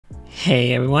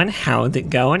Hey everyone, how's it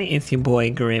going? It's your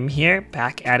boy Grim here,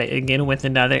 back at it again with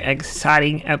another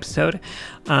exciting episode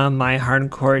of my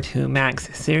Hardcore to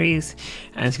Max series.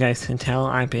 As you guys can tell,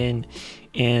 I've been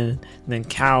in the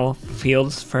cow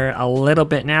fields for a little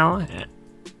bit now.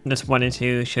 Just wanted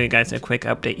to show you guys a quick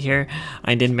update here.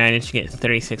 I did manage to get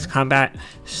 36 combat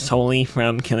solely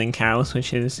from killing cows,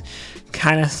 which is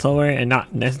kind of slower and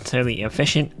not necessarily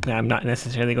efficient, but I'm not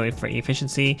necessarily going for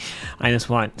efficiency. I just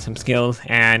want some skills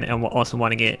and also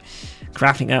want to get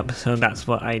crafting up, so that's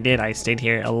what I did. I stayed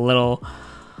here a little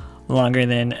longer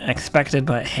than expected,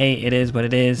 but hey, it is what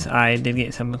it is. I did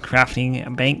get some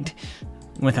crafting banked.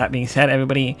 With that being said,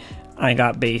 everybody, I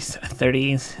got base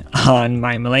 30s on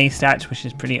my melee stats, which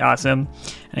is pretty awesome.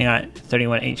 And I got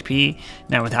 31 HP.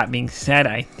 Now with that being said,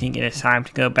 I think it is time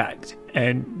to go back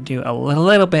and do a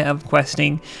little bit of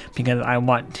questing, because I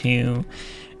want to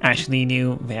actually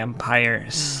do Vampire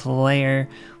Slayer.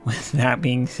 With that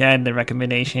being said, the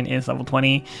recommendation is level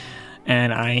 20,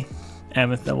 and I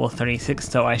am at level 36,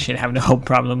 so I should have no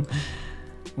problem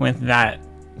with that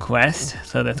quest.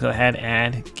 So let's go ahead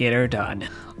and get her done.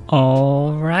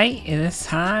 Alright, it is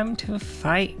time to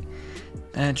fight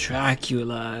the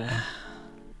Dracula.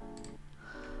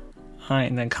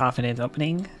 Alright, the coffin is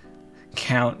opening.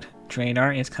 Count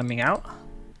Draenor is coming out.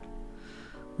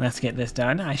 Let's get this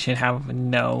done. I should have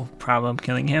no problem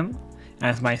killing him,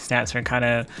 as my stats are kind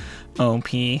of OP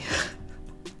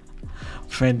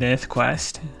for this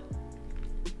quest.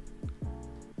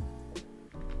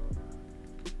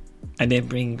 I did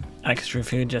bring extra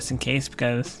food just in case,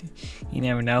 because you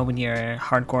never know when you're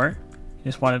hardcore. You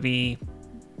just want to be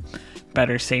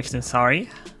better safe than sorry.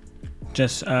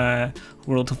 Just a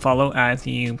rule to follow as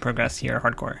you progress your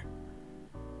hardcore.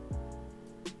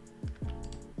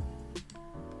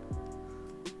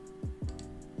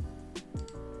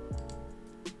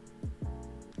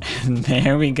 And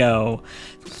there we go.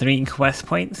 3 quest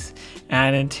points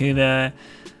added to the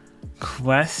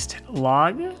quest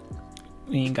log.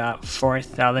 We got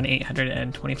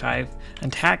 4,825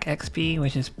 attack XP,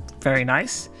 which is very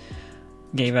nice.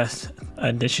 Gave us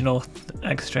additional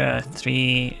extra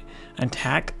 3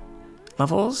 attack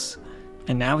levels.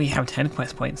 And now we have 10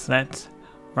 quest points. Let's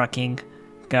rocking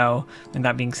go. And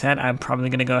that being said, I'm probably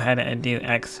going to go ahead and do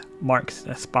X marks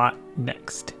the spot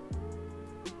next.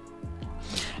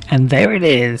 And there it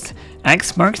is.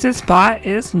 X marks the spot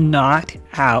is not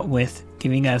out, with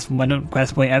giving us 1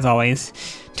 quest point as always.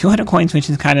 200 coins, which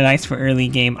is kind of nice for early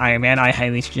game Ironman. I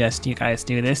highly suggest you guys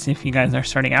do this if you guys are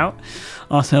starting out.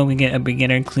 Also, we get a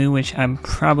beginner clue, which I'm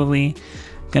probably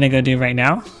gonna go do right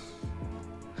now.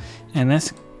 And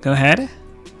let's go ahead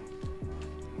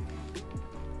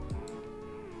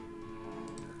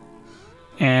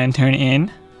and turn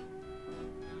in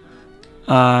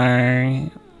our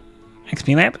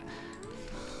XP lamp.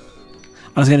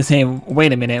 I was gonna say,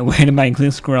 wait a minute, where did my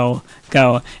clue scroll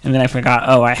go? And then I forgot,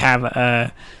 oh, I have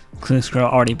a clue scroll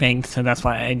already banked, so that's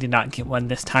why I did not get one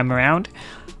this time around.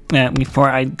 Before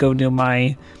I go do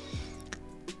my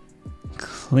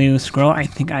clue scroll, I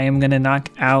think I am gonna knock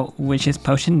out Witch's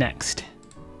Potion next.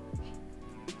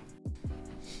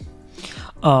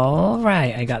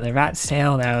 Alright, I got the rat's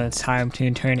tail. Now it's time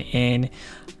to turn in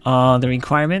all the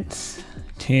requirements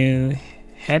to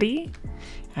Hcim.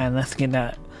 And let's get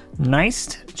that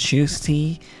nice,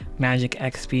 juicy magic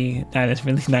XP. That is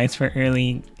really nice for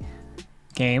early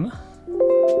game.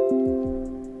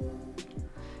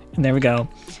 And there we go.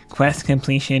 Quest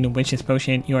completion, Witch's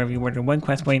Potion. You are rewarded 1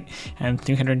 quest point and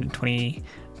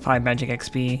 325 magic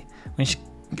XP, which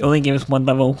only gives 1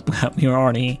 level, but we were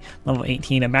already level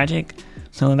 18 of magic.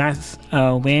 So that's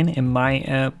a win in my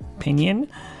opinion.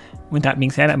 With that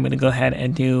being said, I'm going to go ahead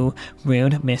and do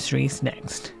Rune Mysteries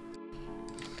next.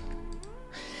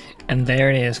 And there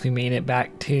it is, we made it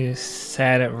back to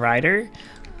said rider.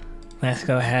 Let's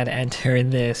go ahead and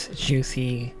turn this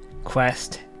juicy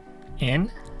quest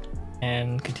in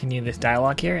and continue this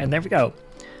dialogue here. And there we go.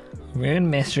 Rune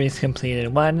Mysteries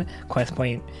completed 1 quest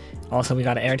point. Also, we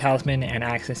got an air talisman and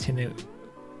access to the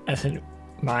essence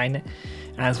mine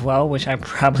as well, which I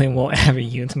probably won't ever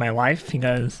use in my life,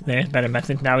 because there's better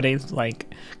methods nowadays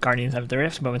like Guardians of the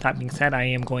Rift. But with that being said, I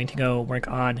am going to go work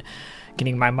on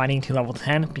getting my mining to level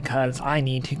 10, because I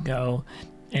need to go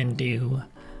and do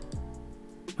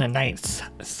the Knight's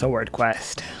Sword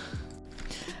quest.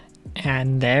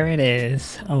 And there it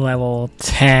is, level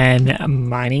 10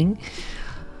 mining.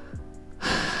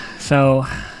 So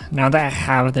now that I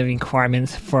have the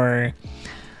requirements for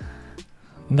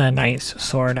the Knight's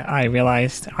Sword, I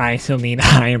realized I still need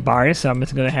iron bars, so I'm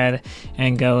just going to go ahead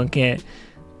and go get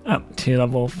up to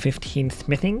level 15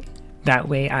 smithing. That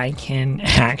way I can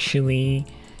actually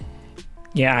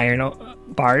yeah, iron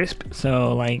bars.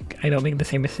 So like I don't make the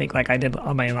same mistake like I did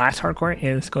on my last hardcore,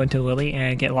 is go into Lily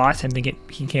and get lost and then get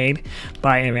PK'd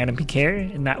by a random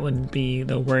PKer, and that would be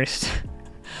the worst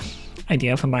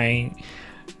idea for my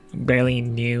barely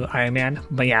new Ironman.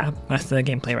 But yeah, that's the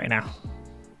gameplay right now.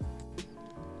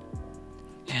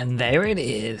 And there it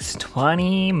is,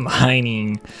 20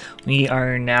 mining. We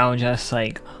are now just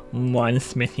like one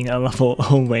smithing a level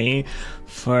away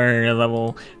for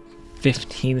level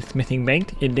 15 smithing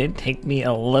banked. It did take me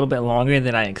a little bit longer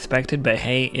than I expected, but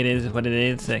hey, it is what it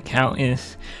is. The account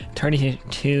is turning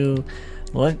to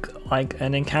look like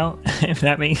an account, if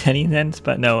that makes any sense.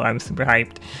 But no, I'm super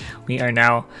hyped. We are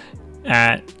now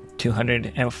at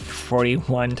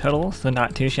 241 total, so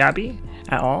not too shabby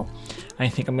at all. I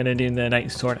think I'm gonna do the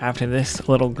Night Sword after this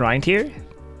little grind here.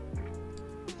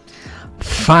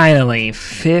 Finally,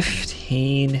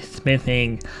 15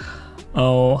 smithing.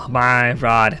 Oh my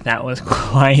god, that was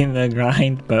quite the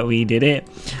grind, but we did it.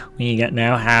 We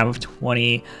now have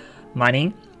 20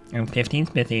 mining and 15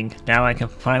 smithing. Now I can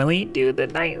finally do the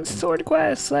Night Sword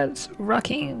quest. Let's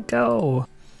rocking go.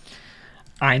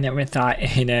 I never thought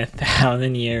in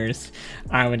 1,000 years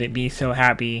I would be so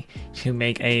happy to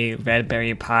make a red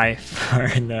berry pie for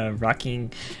the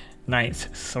Rocking Knight's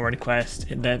Sword quest.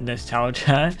 The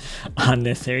nostalgia on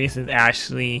this series is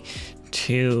actually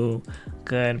too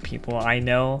good, people. I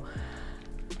know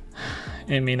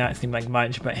it may not seem like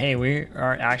much, but hey, we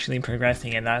are actually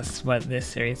progressing, and that's what this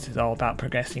series is all about,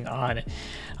 progressing on a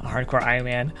hardcore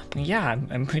Ironman. But yeah,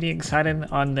 I'm pretty excited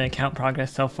on the account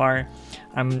progress so far.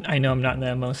 I know I'm not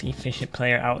the most efficient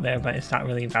player out there, but it's not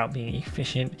really about being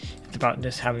efficient. It's about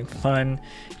just having fun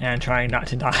and trying not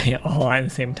to die all at the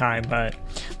same time. But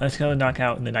let's go knock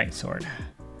out the Night Sword.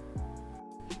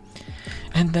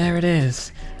 And there it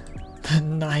is, the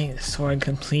Night Sword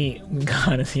complete. We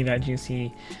gotta see that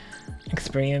juicy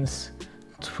experience.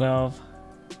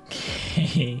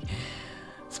 12k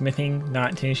smithing,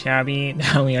 not too shabby.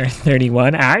 Now we are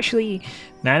 31. Actually,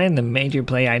 not in the major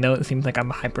play. I know it seems like I'm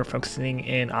hyper focusing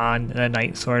in on the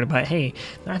Night Sword, but hey,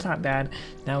 that's not bad.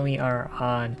 Now we are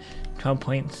on 12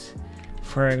 points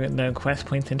for the quest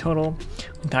points in total.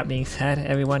 With that being said,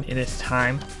 everyone, it is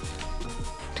time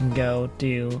to go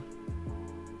do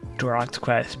Durock's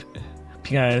quest,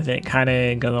 because it kind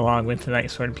of goes along with the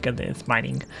Night Sword because it's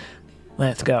mining.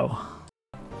 Let's go.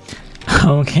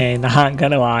 Okay, not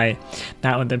gonna lie,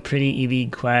 that was a pretty easy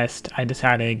quest. I just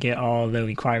had to get all the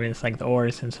requirements like the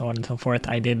ores and so on and so forth.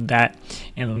 I did that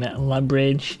in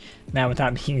Lumbridge. Now with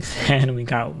that being said, we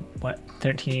got what,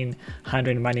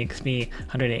 1300 mining XP,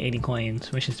 180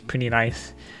 coins, which is pretty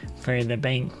nice for the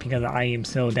bank because I am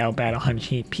so down bad on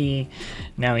GP.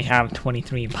 Now we have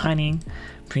 23 mining,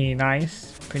 pretty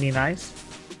nice, pretty nice.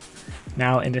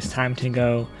 Now it is time to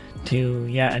go to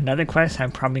yet another quest.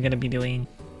 I'm probably gonna be doing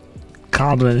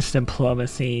Goblin's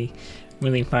Diplomacy,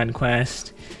 really fun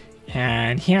quest,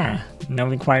 and yeah, no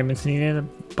requirements needed,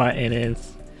 but it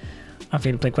is a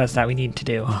free-to-play quest that we need to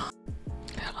do.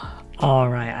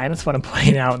 Alright, I just want to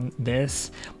point out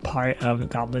this part of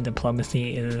Goblin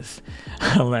Diplomacy is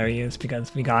hilarious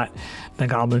because we got the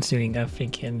goblins doing a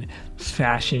freaking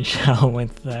fashion show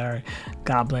with their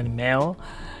goblin mail.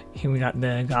 Here we got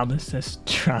the goblins just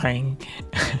trying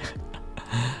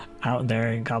out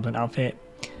their goblin outfit.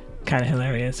 Kind of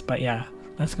hilarious, but yeah,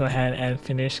 let's go ahead and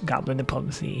finish Goblin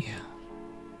Diplomacy.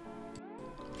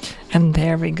 And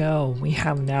there we go. We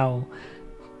have now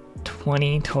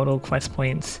 20 total quest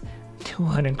points,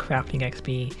 200 crafting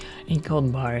XP, a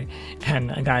gold bar,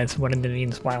 and guys, one of the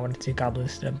reasons why I wanted to do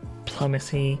Goblin's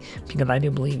Diplomacy, because I do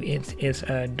believe it is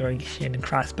a duration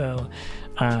crossbow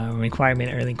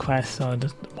requirement early quest, so I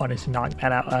just wanted to knock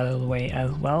that out of the way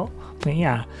as well. But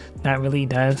yeah, that really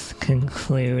does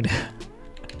conclude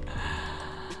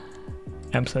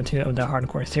episode 2 of the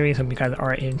hardcore series. Hope you guys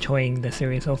are enjoying the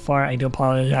series so far. I do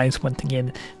apologize once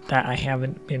again that I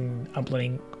haven't been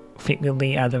uploading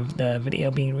frequently as of the video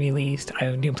being released.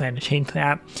 I do plan to change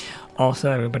that.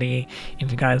 Also, everybody,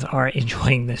 if you guys are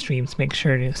enjoying the streams, make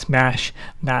sure to smash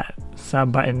that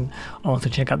sub button. Also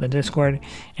check out the Discord,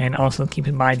 and also keep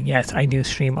in mind, yes, I do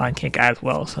stream on Kick as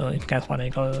well, so if you guys want to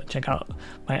go check out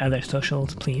my other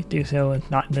socials, please do so.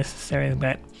 It's not necessary,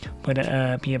 but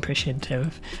would be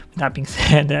appreciative. With that being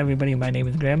said, everybody, my name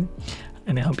is Grim,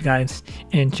 and I hope you guys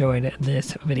enjoyed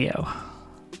this video.